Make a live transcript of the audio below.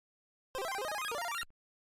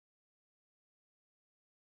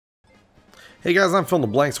Hey guys, I'm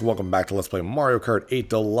PhilInTheBlanks. Welcome back to Let's Play Mario Kart 8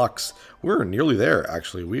 Deluxe. We're nearly there,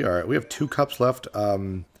 actually. We have 2 cups left.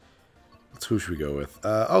 Who should we go with?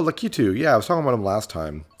 Oh, Lakitu. Yeah, I was talking about him last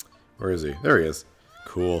time. Where is he? There he is.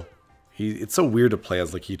 Cool. It's so weird to play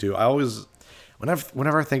as Lakitu. I always,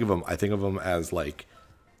 whenever I think of him as like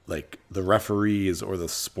the referees or the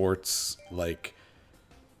sports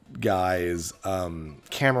guys,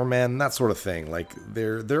 cameramen, that sort of thing. Like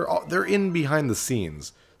they're in behind the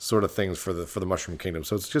scenes sort of things for the Mushroom Kingdom.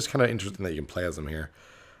 So it's just kind of interesting that you can play as them here.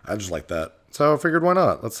 I just like that. So I figured, why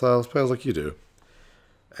not? Let's play as like you do.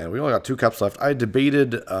 And we only got 2 cups left. I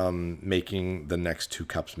debated making the next 2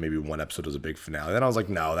 cups maybe one episode as a big finale. Then I was like,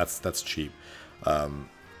 no, that's cheap.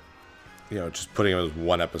 Just putting it as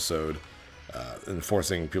one episode and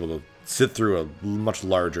forcing people to sit through a much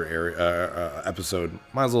larger episode.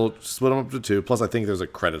 Might as well split them up to 2. Plus, I think there's a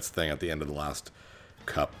credits thing at the end of the last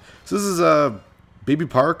cup. So this is Baby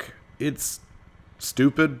Park. It's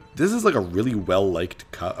stupid. This is like a really well-liked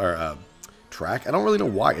track. I don't really know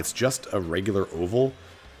why. It's just a regular oval.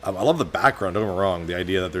 I love the background, don't get me wrong. The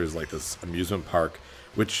idea that there's like this amusement park,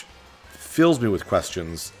 which fills me with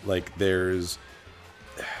questions. Like there's...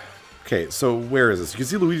 Okay, so where is this? You can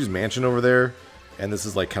see Luigi's Mansion over there. And this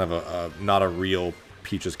is like kind of not a real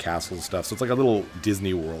Peach's Castle and stuff. So it's like a little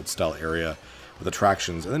Disney World style area with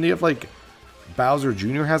attractions. And then you have like Bowser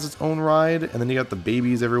Jr. has its own ride. And then you got the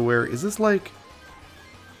babies everywhere. Is this like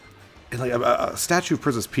a statue of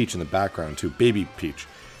Princess Peach in the background too? Baby Peach.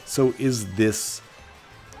 So is this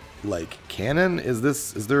like canon? Is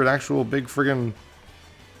there an actual big friggin'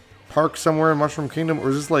 park somewhere in Mushroom Kingdom? Or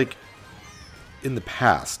is this like in the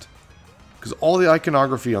past? Because all the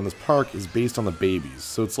iconography on this park is based on the babies.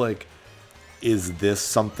 So it's like, is this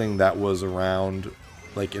something that was around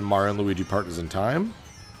like in Mario and Luigi Partners in Time?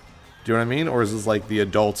 Do you know what I mean? Or is this like the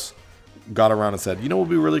adults got around and said, you know what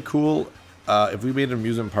would be really cool if we made an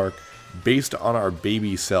amusement park based on our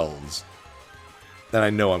baby selves? And I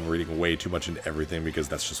know I'm reading way too much into everything because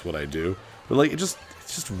that's just what I do. But like, it's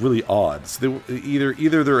just really odd. So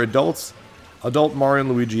either they're adults, adult Mario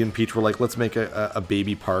and Luigi and Peach were like, let's make a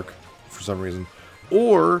baby park for some reason,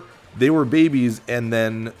 or they were babies and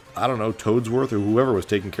then I don't know, Toadsworth or whoever was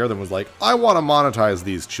taking care of them was like, I want to monetize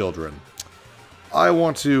these children. I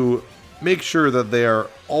want to make sure that they are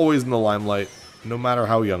always in the limelight, no matter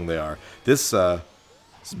how young they are. This has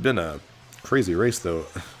been a crazy race though.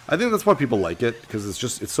 I think that's why people like it, because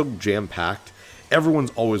it's so jam-packed.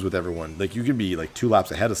 Everyone's always with everyone. Like you can be like 2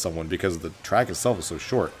 laps ahead of someone because the track itself is so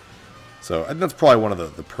short. So I think that's probably one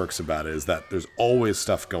of the perks about it, is that there's always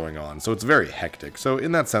stuff going on. So it's very hectic. So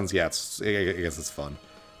in that sense, yeah, I guess it's fun.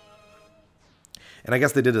 And I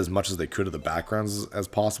guess they did as much as they could of the backgrounds as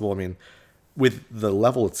possible. I mean, with the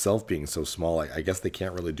level itself being so small, I guess they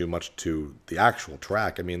can't really do much to the actual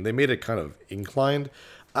track. I mean, they made it kind of inclined.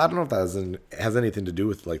 I don't know if that has anything to do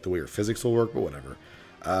with like the way your physics will work, but whatever.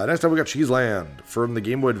 Next up, we got Cheeseland from the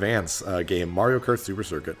Game Boy Advance game, Mario Kart Super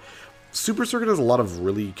Circuit. Super Circuit has a lot of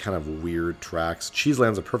really kind of weird tracks.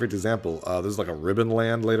 Cheeseland's a perfect example. There's like a Ribbon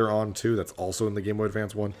Land later on too. That's also in the Game Boy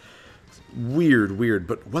Advance one. Weird.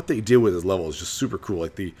 But what they did with this level is just super cool.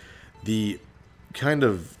 Like the kind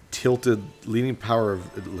of tilted Leaning Tower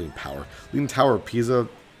of Pisa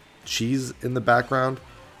cheese in the background.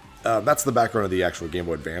 That's the background of the actual Game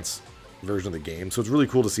Boy Advance version of the game. So it's really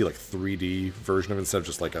cool to see like 3D version of it instead of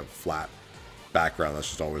just like a flat background that's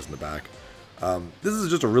just always in the back. This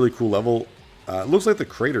is just a really cool level. It looks like the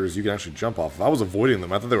craters you can actually jump off. If I was avoiding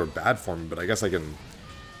them, I thought they were bad for me, but I guess I can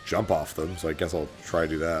jump off them, so I guess I'll try to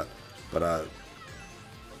do that. But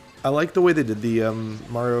I like the way they did the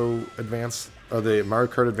Mario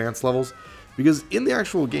Kart Advance levels, because in the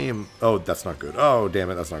actual game... Oh, that's not good. Oh,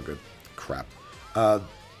 damn it, that's not good. Crap.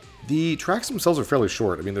 The tracks themselves are fairly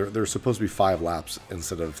short. I mean, they're supposed to be 5 laps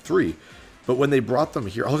instead of 3. But when they brought them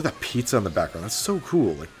here... Oh, look at that pizza in the background. That's so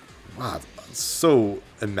cool. Like, wow, so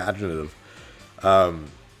imaginative. What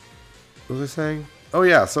was I saying? Oh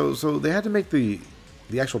yeah, so they had to make the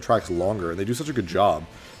actual tracks longer, and they do such a good job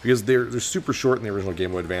because they're super short in the original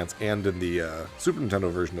Game Boy Advance and in the Super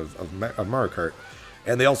Nintendo version of Mario Kart,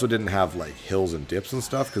 and they also didn't have like hills and dips and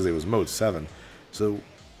stuff because it was Mode 7. So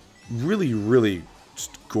really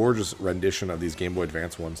just gorgeous rendition of these Game Boy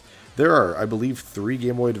Advance ones. There are, I believe, 3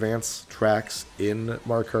 Game Boy Advance tracks in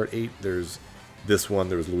Mario Kart 8. There's this one,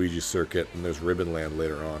 there's Luigi's Circuit, and there's Ribbon Land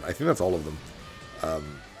later on. I think that's all of them.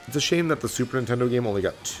 It's a shame that the Super Nintendo game only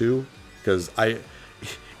got 2, because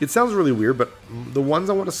it sounds really weird, but the ones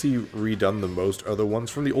I want to see redone the most are the ones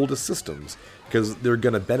from the oldest systems, because they're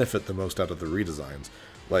going to benefit the most out of the redesigns.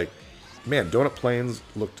 Like, man, Donut Plains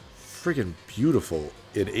looked freaking beautiful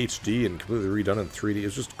in HD and completely redone in 3D.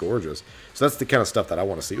 It's just gorgeous. So that's the kind of stuff that I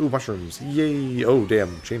want to see. Ooh, mushrooms. Yay. Oh,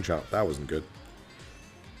 damn. Chain chomp. That wasn't good.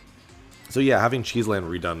 So yeah, having Cheeseland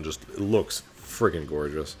redone just looks freaking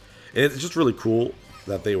gorgeous. And it's just really cool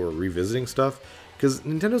that they were revisiting stuff. Because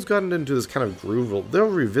Nintendo's gotten into this kind of groove. They'll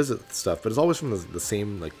revisit stuff, but it's always from the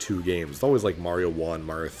same, like, 2 games. It's always, like, Mario 1,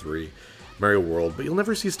 Mario 3, Mario World. But you'll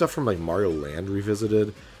never see stuff from, like, Mario Land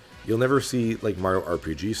revisited. You'll never see, like, Mario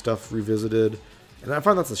RPG stuff revisited. And I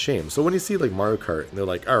find that's a shame. So when you see, like, Mario Kart, and they're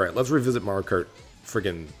like, alright, let's revisit Mario Kart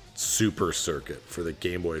friggin' Super Circuit for the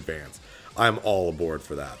Game Boy Advance. I'm all aboard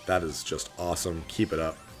for that. That is just awesome. Keep it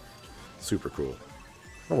up. Super cool.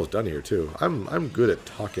 I'm almost done here, too. I'm good at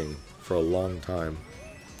talking for a long time.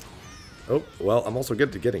 Oh, well, I'm also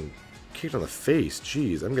good at getting kicked on the face.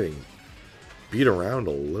 Jeez, I'm getting beat around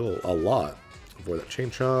a lot. Avoid that chain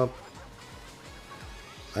chomp.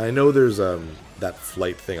 I know there's that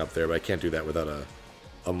flight thing up there, but I can't do that without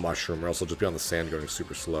a mushroom, or else I'll just be on the sand going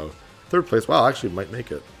super slow. 3rd place. Wow, I actually might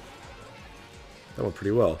make it. That went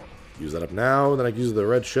pretty well. Use that up now, and then I can use the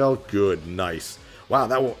red shell. Good, nice. Wow,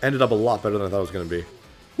 that ended up a lot better than I thought it was going to be.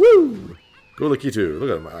 Woo! Go Lakitu. Look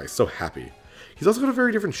at him. He's so happy. He's also got a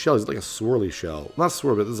very different shell. He's like a swirly shell. Not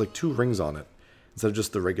swirl, but there's like 2 rings on it. Instead of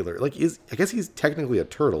just the regular. Like, I guess he's technically a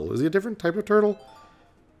turtle. Is he a different type of turtle?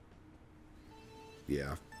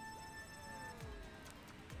 Yeah.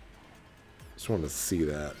 Just wanted to see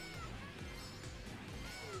that.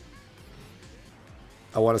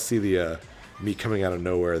 I want to see the me coming out of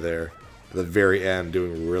nowhere there. At the very end,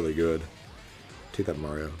 doing really good. Take that,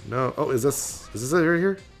 Mario. No. Oh, is this it right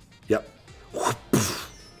here? Yep.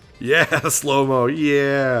 Yeah, slow-mo.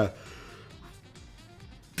 Yeah.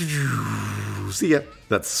 See ya.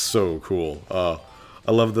 That's so cool.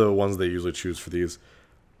 I love the ones they usually choose for these.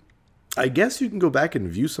 I guess you can go back and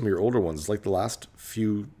view some of your older ones. Like the last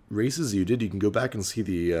few races you did, you can go back and see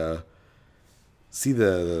the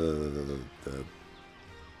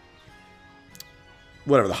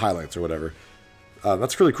whatever, the highlights or whatever.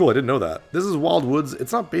 That's really cool. I didn't know that. This is Wild Woods.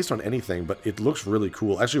 It's not based on anything, but it looks really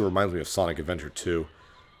cool. Actually, it reminds me of Sonic Adventure 2.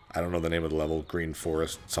 I don't know the name of the level. Green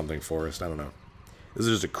Forest, something Forest. I don't know. This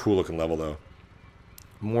is just a cool looking level, though.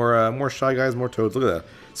 More Shy Guys, more Toads. Look at that.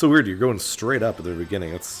 So weird. You're going straight up at the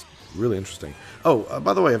beginning. It's really interesting. Oh,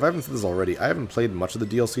 by the way, if I haven't said this already, I haven't played much of the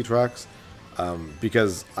DLC tracks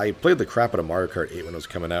because I played the crap out of Mario Kart 8 when it was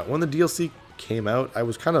coming out. When the DLC came out, I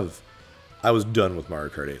was done with Mario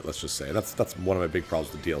Kart 8, let's just say. That's one of my big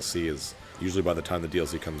problems with the DLC is usually by the time the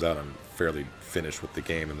DLC comes out, I'm fairly finished with the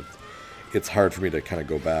game, and it's hard for me to kind of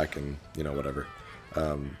go back and, you know, whatever.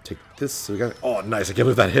 Take this. So we got, oh, nice. I can't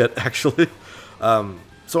believe that hit, actually.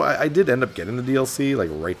 So I did end up getting the DLC, like,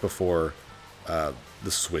 right before the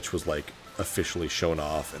Switch was, like, officially shown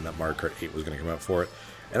off and that Mario Kart 8 was going to come out for it.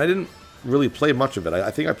 And I didn't really play much of it. I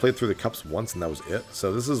think I played through the cups once and that was it.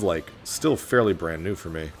 So this is, like, still fairly brand new for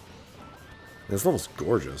me. And this level's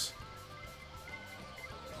gorgeous.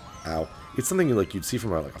 Ow. It's something like you'd see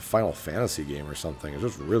from like a Final Fantasy game or something. It's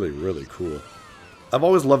just really, really cool. I've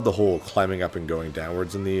always loved the whole climbing up and going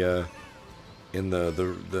downwards in the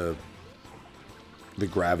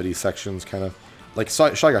gravity sections, kind of. Like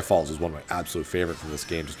Shy Guy Falls is one of my absolute favorite from this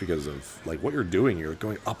game, just because of like what you're doing. You're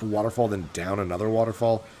going up a waterfall, then down another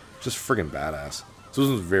waterfall. Just friggin' badass. So this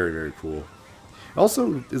one's very, very cool. It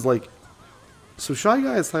also is like, so Shy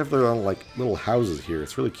Guys have their own like little houses here.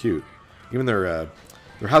 It's really cute. Even their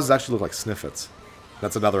houses actually look like Sniffets.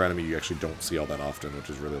 That's another enemy you actually don't see all that often, which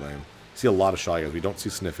is really lame. You see a lot of Shy Guys. We don't see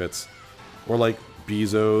Sniffets. Or like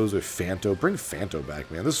Bezos or Phanto. Bring Phanto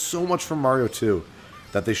back, man. There's so much from Mario 2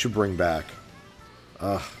 that they should bring back.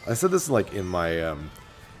 I said this like in my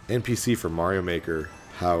NPC for Mario Maker,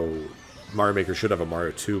 how Mario Maker should have a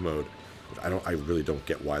Mario 2 mode. Which I really don't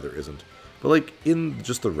get why there isn't. But like in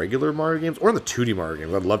just the regular Mario games, or in the 2D Mario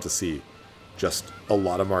games, I'd love to see just a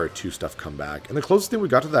lot of Mario 2 stuff come back. And the closest thing we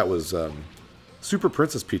got to that was Super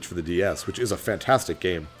Princess Peach for the DS, which is a fantastic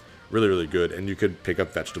game. Really, really good. And you could pick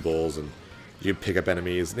up vegetables, and you could pick up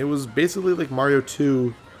enemies. And it was basically like Mario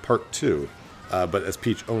 2 Part 2, but as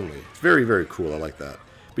Peach only. It's very, very cool. I like that.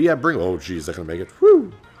 But yeah, oh geez, that can make it.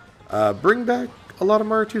 Woo! Bring back a lot of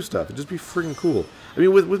Mario 2 stuff. It'd just be freaking cool. I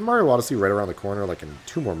mean, with Mario Odyssey right around the corner, like in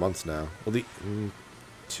 2 more months now. Well,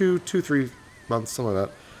 3 months, something like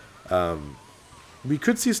that. We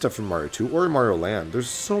could see stuff from Mario 2 or Mario Land. There's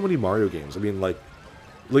so many Mario games. I mean, like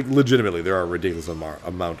legitimately, there are a ridiculous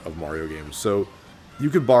amount of Mario games. So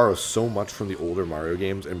you could borrow so much from the older Mario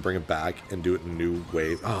games and bring it back and do it in new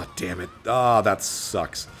ways. Oh, damn it. Ah, that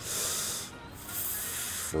sucks.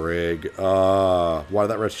 Frig. Why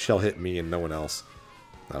did that red shell hit me and no one else?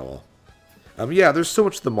 Oh, well. Yeah, there's so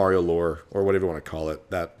much of the Mario lore, or whatever you want to call it,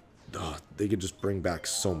 that they could just bring back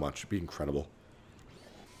so much. It'd be incredible.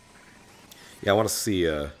 Yeah, I want to see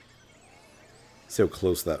how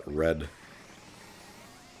close that red...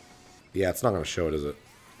 Yeah, it's not going to show it, is it?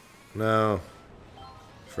 No.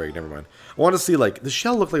 Frig, never mind. I want to see, like, the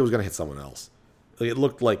shell looked like it was going to hit someone else. Like, it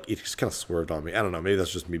looked like it just kind of swerved on me. I don't know, maybe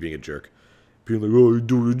that's just me being a jerk. Being like, oh, I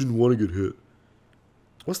didn't want to get hit.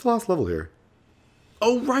 What's the last level here?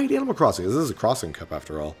 Oh, right, Animal Crossing. This is a Crossing Cup,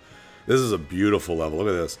 after all. This is a beautiful level. Look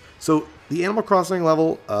at this. So, the Animal Crossing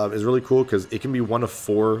level is really cool because it can be one of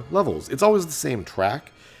 4 levels. It's always the same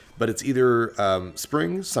track, but it's either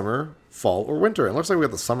spring, summer, fall, or winter. And it looks like we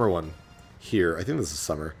got the summer one here. I think this is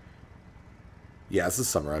summer. Yeah, this is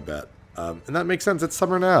summer, I bet. And that makes sense. It's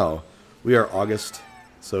summer now. We are August,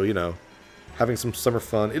 so, you know, having some summer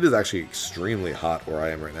fun. It is actually extremely hot where I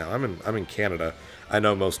am right now. I'm in Canada. I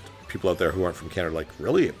know most people out there who aren't from Canada are like,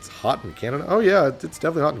 really? It's hot in Canada? Oh, yeah, it's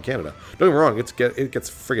definitely hot in Canada. Don't get me wrong. It gets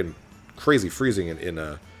friggin' crazy freezing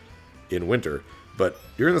in winter. But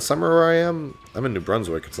during the summer where I am, I'm in New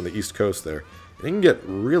Brunswick. It's on the east coast there. And it can get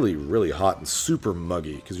really, really hot and super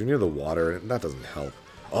muggy because you're near the water, and that doesn't help.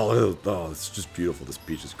 Oh, it's just beautiful. This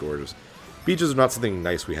beach is gorgeous. Beaches are not something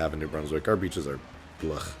nice we have in New Brunswick. Our beaches are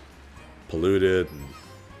polluted and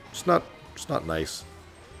just not nice.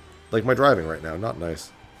 Like my driving right now, not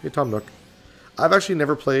nice. Hey, Tom Nook. I've actually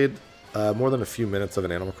never played more than a few minutes of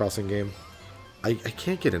an Animal Crossing game. I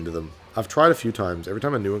can't get into them. I've tried a few times. Every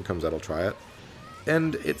time a new one comes out, I'll try it.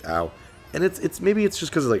 And it's And maybe it's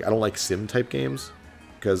just because like I don't like sim type games,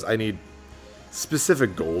 because I need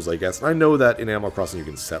specific goals, I guess. And I know that in Animal Crossing you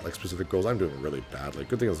can set like specific goals. I'm doing really badly.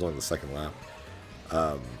 Good thing I was only in the second lap.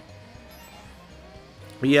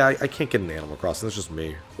 But yeah, I can't get into Animal Crossing. That's just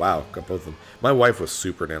me. Wow, got both of them. My wife was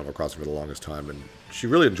super in Animal Crossing for the longest time, and she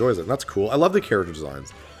really enjoys it, and that's cool. I love the character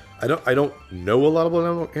designs. I don't know a lot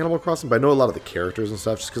about Animal Crossing, but I know a lot of the characters and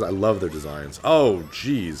stuff just because I love their designs. Oh,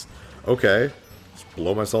 jeez. Okay. Just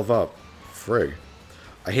blow myself up. Frig.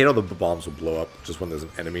 I hate how the bombs will blow up just when there's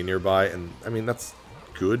an enemy nearby, and I mean, that's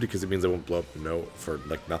good because it means I won't blow up for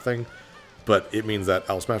like nothing. But it means that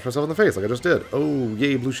I'll smash myself in the face like I just did. Oh,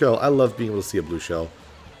 yay, blue shell. I love being able to see a blue shell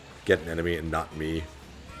get an enemy and not me.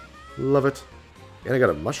 Love it. And I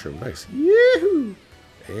got a mushroom. Nice. Yahoo!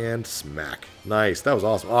 And smack. Nice. That was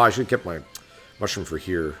awesome. Oh, I should have kept my mushroom for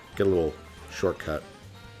here. Get a little shortcut.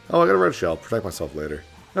 Oh, I got a red shell. Protect myself later.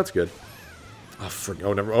 That's good. Oh, frick.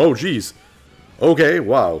 Oh, never. Oh, jeez. Okay,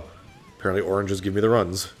 wow. Apparently oranges give me the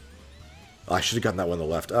runs. Oh, I should have gotten that one on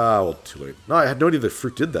the left. Ah, well, too late. No, I had no idea the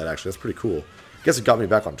fruit did that, actually. That's pretty cool. I guess it got me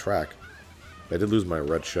back on track. I did lose my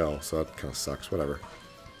red shell, so that kind of sucks. Whatever.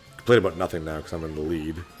 Played about nothing now because I'm in the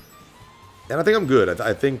lead. And I think I'm good.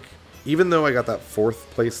 I think, even though I got that 4th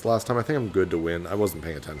place last time, I think I'm good to win. I wasn't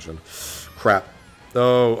paying attention. Crap.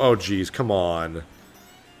 Oh, geez. Come on.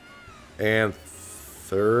 And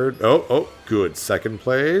 3rd. Oh, good. 2nd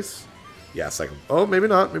place. Yeah, 2nd. Oh, maybe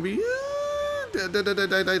not. Maybe.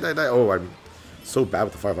 Oh, I'm so bad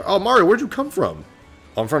with the firefly. Oh, Mario, where'd you come from?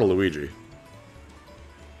 Oh, I'm in front of Luigi.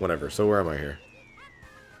 Whatever. So where am I here?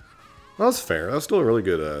 That was fair. That was still a really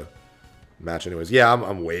good match anyways. Yeah,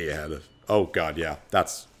 I'm way ahead of... Oh, God, yeah.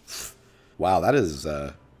 That's... Wow, that's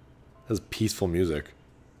peaceful music.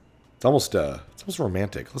 It's almost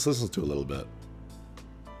romantic. Let's listen to it a little bit.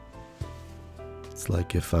 It's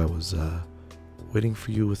like if I was waiting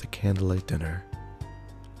for you with a candlelight dinner.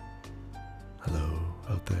 Hello,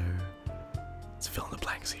 out there. It's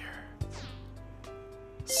Fill-in-the-Blanks here.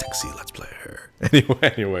 Sexy Let's Player.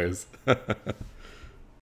 Anyways.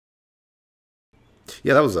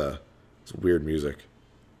 Yeah, that was weird music.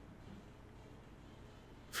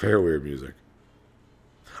 Very weird music.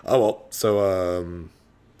 Oh, well, so, I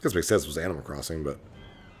guess it makes sense it was Animal Crossing, but...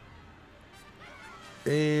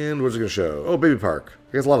 And what's it going to show? Oh, Baby Park.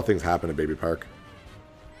 I guess a lot of things happen at Baby Park.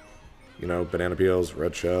 You know, banana peels,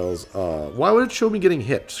 red shells. Why would it show me getting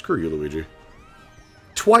hit? Screw you, Luigi.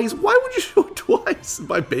 Twice? Why would you show twice?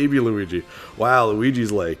 By baby Luigi. Wow,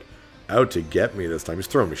 Luigi's like... out to get me this time. He's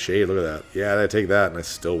throwing me shade. Look at that. Yeah, I take that, and I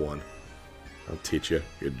still won. I'll teach you,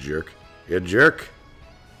 you jerk. You jerk.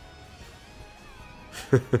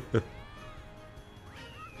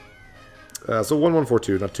 So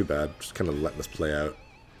 1142, not too bad. Just kind of letting this play out.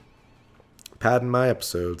 Padding my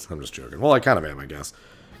episodes. I'm just joking. Well, I kind of am, I guess.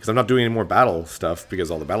 Because I'm not doing any more battle stuff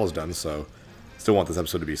because all the battle's done, so... Still want this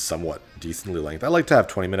episode to be somewhat decently length. I like to have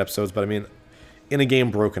 20-minute episodes, but I mean... In a game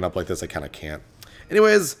broken up like this, I kind of can't.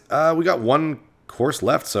 Anyways, we got one course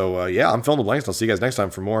left, so yeah, I'm Fill-in-the-Blanks, and I'll see you guys next time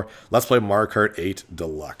for more Let's Play Mario Kart 8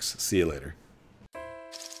 Deluxe. See you later.